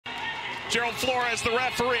Gerald Flores, the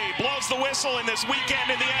referee, blows the whistle in this weekend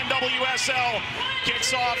in the NWSL.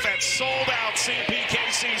 Kicks off at sold-out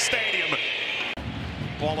CPKC Stadium.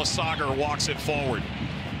 Paula Sager walks it forward.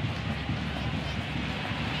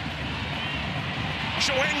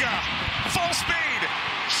 Shawinga, full speed.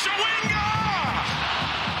 Shawinga!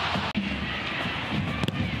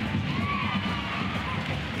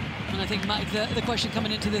 And I think, Mike, the question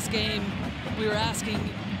coming into this game, we were asking,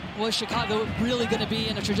 was Chicago really going to be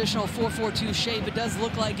in a traditional 4-4-2 shape? It does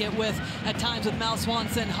look like it, with at times with Mal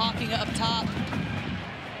Swanson hawking up top.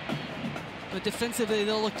 But defensively,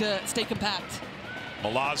 they'll look to stay compact.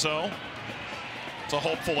 Milazzo, it's a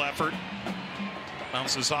hopeful effort.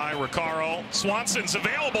 Bounces high, Recaro. Swanson's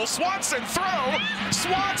available. Swanson throw.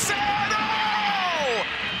 Swanson! Oh!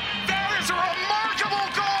 That is a remarkable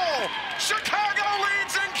goal! Chicago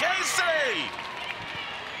leads in KC!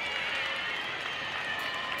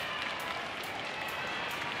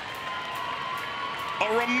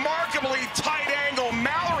 A remarkably tight angle.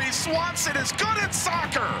 Mallory Swanson is good at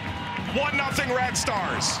soccer. 1-0 Red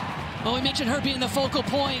Stars. Well, we mentioned her being the focal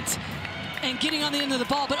point and getting on the end of the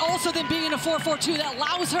ball, but also then being in a 4-4-2 that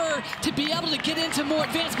allows her to be able to get into more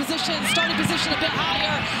advanced positions, starting position a bit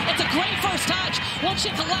higher. It's a great first touch. Once she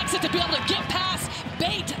collects it, to be able to get past,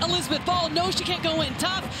 bait Elizabeth Ball, knows she can't go in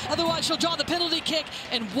tough, otherwise she'll draw the penalty kick,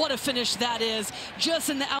 and what a finish that is. Just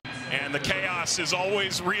in the out. And the chaos is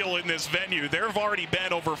always real in this venue. There have already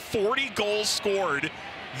been over 40 goals scored.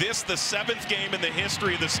 This, the 7th game in the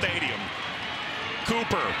history of the stadium.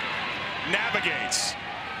 Cooper navigates.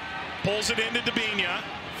 Pulls it into Dabinia,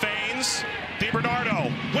 feigns,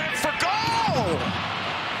 DiBernardo went for goal!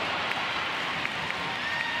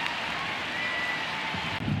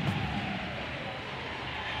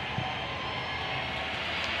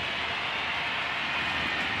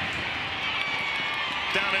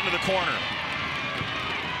 Down into the corner.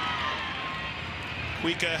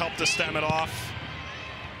 Cuica helped to stem it off.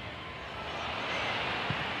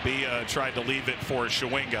 Bia tried to leave it for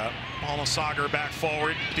Shawinga. Paula Sager back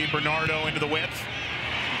forward. DiBernardo into the width.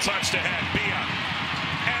 Touched ahead. Bia.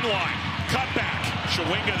 End line. Cut back.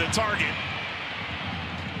 Shawinga the target.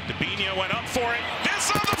 Dabinia went up for it. This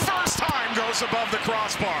on the first time goes above the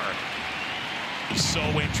crossbar. So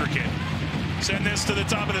intricate. Send this to the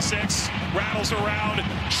top of the 6. Rattles around.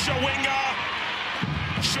 Shawinga.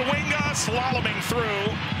 Shawinga slaloming through.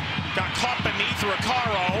 Got caught beneath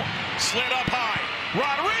Recaro. Slid up high.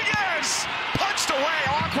 Rodriguez punched away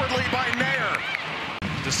awkwardly by Nair.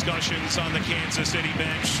 Discussions on the Kansas City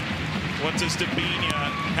bench. What does Dabinia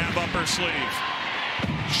have up her sleeve?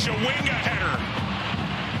 Shawinga header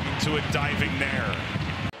into a diving Nair.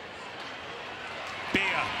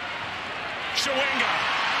 Bia. Shawinga.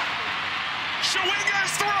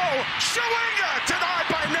 Shawinga's throw. Shawinga denied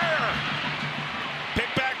by Nair.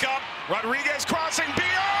 Pick back up. Rodriguez crossing. Bia.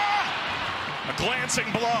 A glancing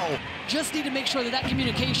blow. Just need to make sure that that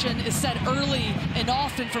communication is said early and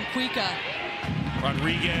often from Cuica.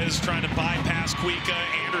 Rodriguez trying to bypass Cuica.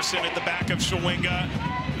 Anderson at the back of Shawinga.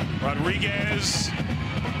 Rodriguez.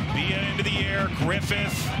 Bia into the air.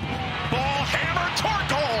 Griffith. Ball hammered toward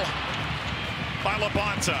goal by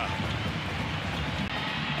Labonta.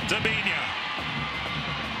 Dabinia.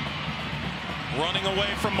 Running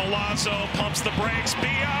away from Milazzo. Pumps the brakes.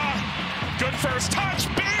 Bia. Good first touch.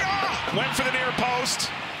 Bia. Went for the near post.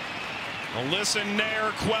 Alyssa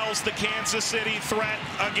Nair quells the Kansas City threat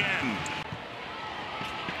again.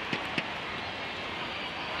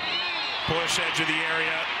 Push edge of the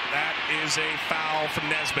area. That is a foul from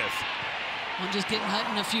Nesbitt. I'm just getting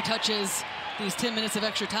Hutton a few touches. These 10 minutes of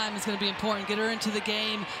extra time is going to be important. Get her into the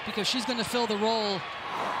game because she's going to fill the role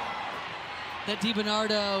that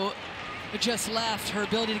DiBernardo just left. Her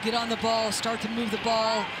ability to get on the ball, start to move the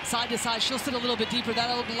ball side to side. She'll sit a little bit deeper.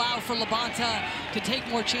 That'll allow for Labonta to take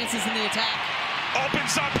more chances in the attack.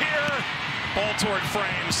 Opens up here. Ball toward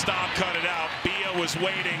frame. Stop, cut it out. Bia was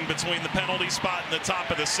waiting between the penalty spot and the top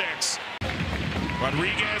of the 6.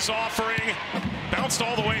 Rodriguez offering. Bounced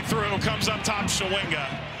all the way through. Comes up top, Shawinga.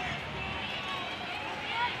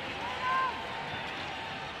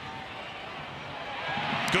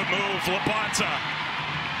 Good move, Labonta.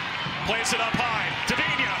 Plays it up high.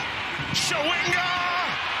 Dabinia. Shawinga.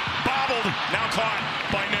 Bobbled. Now caught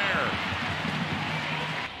by Nair.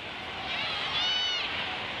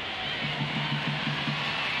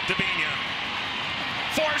 Dabinia.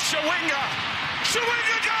 For Shawinga.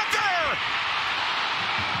 Shawinga got there.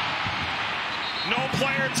 No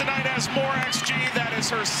player tonight has more XG. That is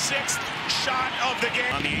her 6th shot of the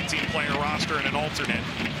game. On the 18-player roster and an alternate.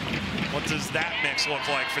 What does that mix look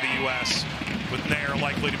like for the U.S.? With Nair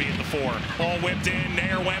likely to be at the 4. Ball whipped in.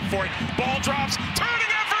 Nair went for it. Ball drops.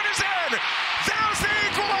 Turning effort is in.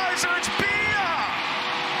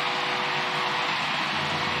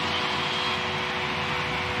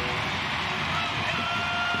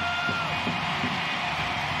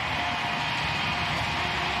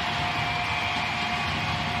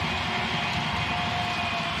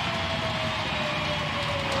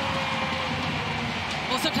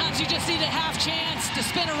 you just need a half chance to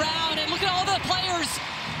spin around. And look at all the players,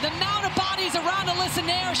 the amount of bodies around Alyssa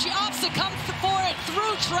Nair. She opts to come for it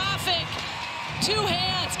through traffic. Two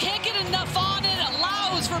hands, can't get enough on it,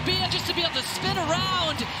 allows for Bia just to be able to spin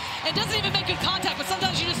around. And doesn't even make good contact, but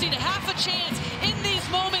sometimes you just need a half a chance in these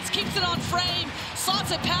moments, keeps it on frame,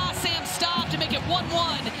 slots it past Sam Stobb to make it 1-1,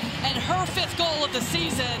 and her 5th goal of the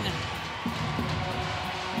season.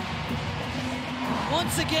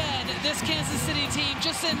 Once again, this Kansas City team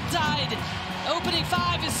just inside opening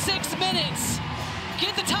 5 is 6 minutes.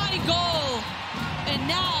 Get the tying goal, and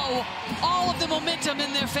now all of the momentum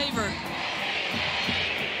in their favor.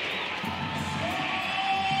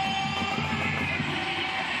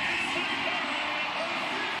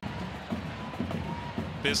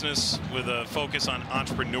 Business with a focus on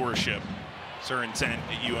entrepreneurship. It's her intent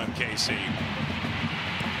at UMKC.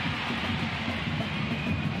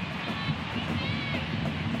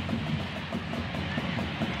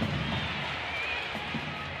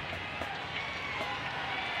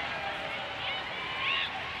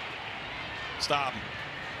 Stop.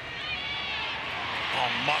 Oh,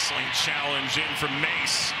 muscling challenge in from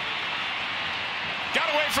Mace.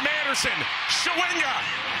 Got away from Anderson. Shawinga.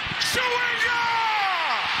 Shawinga!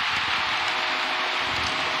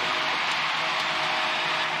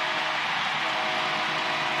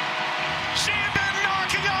 She had been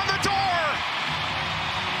knocking on the door.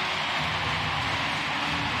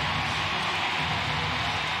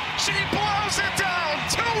 She blows it down.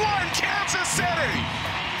 2-1 Kansas City.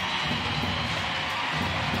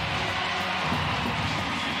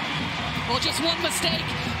 Well, just one mistake.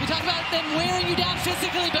 We talk about them wearing you down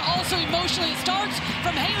physically, but also emotionally. It starts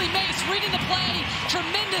from Haley Mace reading the play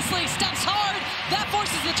tremendously, steps hard. That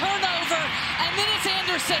forces the turnover, and then it's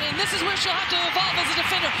Anderson, and this is where she'll have to evolve as a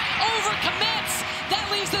defender. Overcommits. That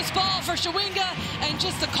leaves this ball for Shawinga, and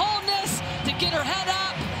just the calmness to get her head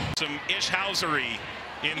up. Some Ishhausery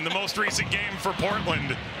in the most recent game for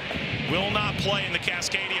Portland. Will not play in the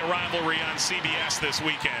Cascadia rivalry on CBS this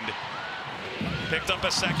weekend. Picked up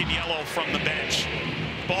a second yellow from the bench.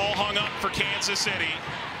 Ball hung up for Kansas City.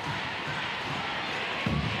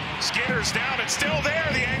 Skitters down, it's still there.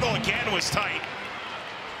 The angle again was tight.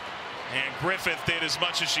 And Griffith did as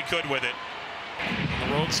much as she could with it.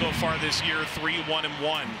 The road so far this year,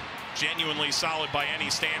 3-1-1. Genuinely solid by any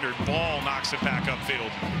standard. Ball knocks it back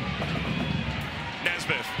upfield.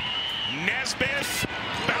 Nesbitt. Nesbitt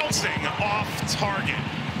bouncing off target.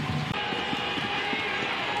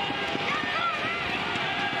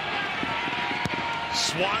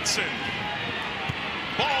 Swanson.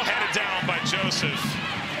 Ball headed down by Joseph.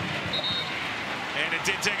 And it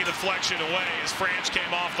did take a deflection away as Franch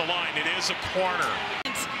came off the line. It is a corner.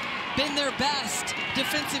 It's been their best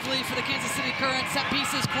defensively for the Kansas City Current. Set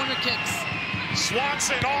pieces, corner kicks.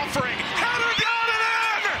 Swanson offering. Header down and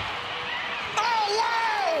in! Oh,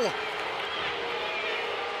 wow!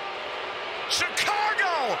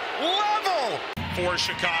 Chicago level for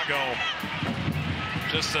Chicago.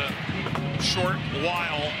 Just a short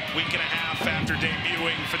while, week and a half after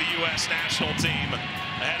debuting for the U.S. national team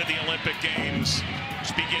ahead of the Olympic Games,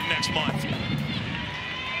 which begin next month.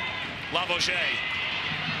 Lavoisier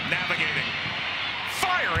navigating,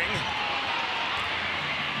 firing,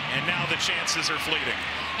 and now the chances are fleeting.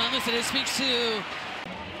 Listen, it speaks to...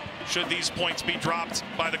 Should these points be dropped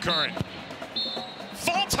by the Current?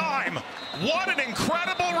 Full time! What an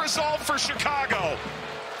incredible result for Chicago.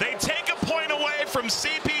 They take a point away from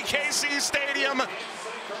CPKC Stadium.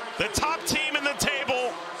 The top team in the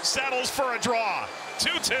table settles for a draw.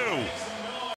 2-2.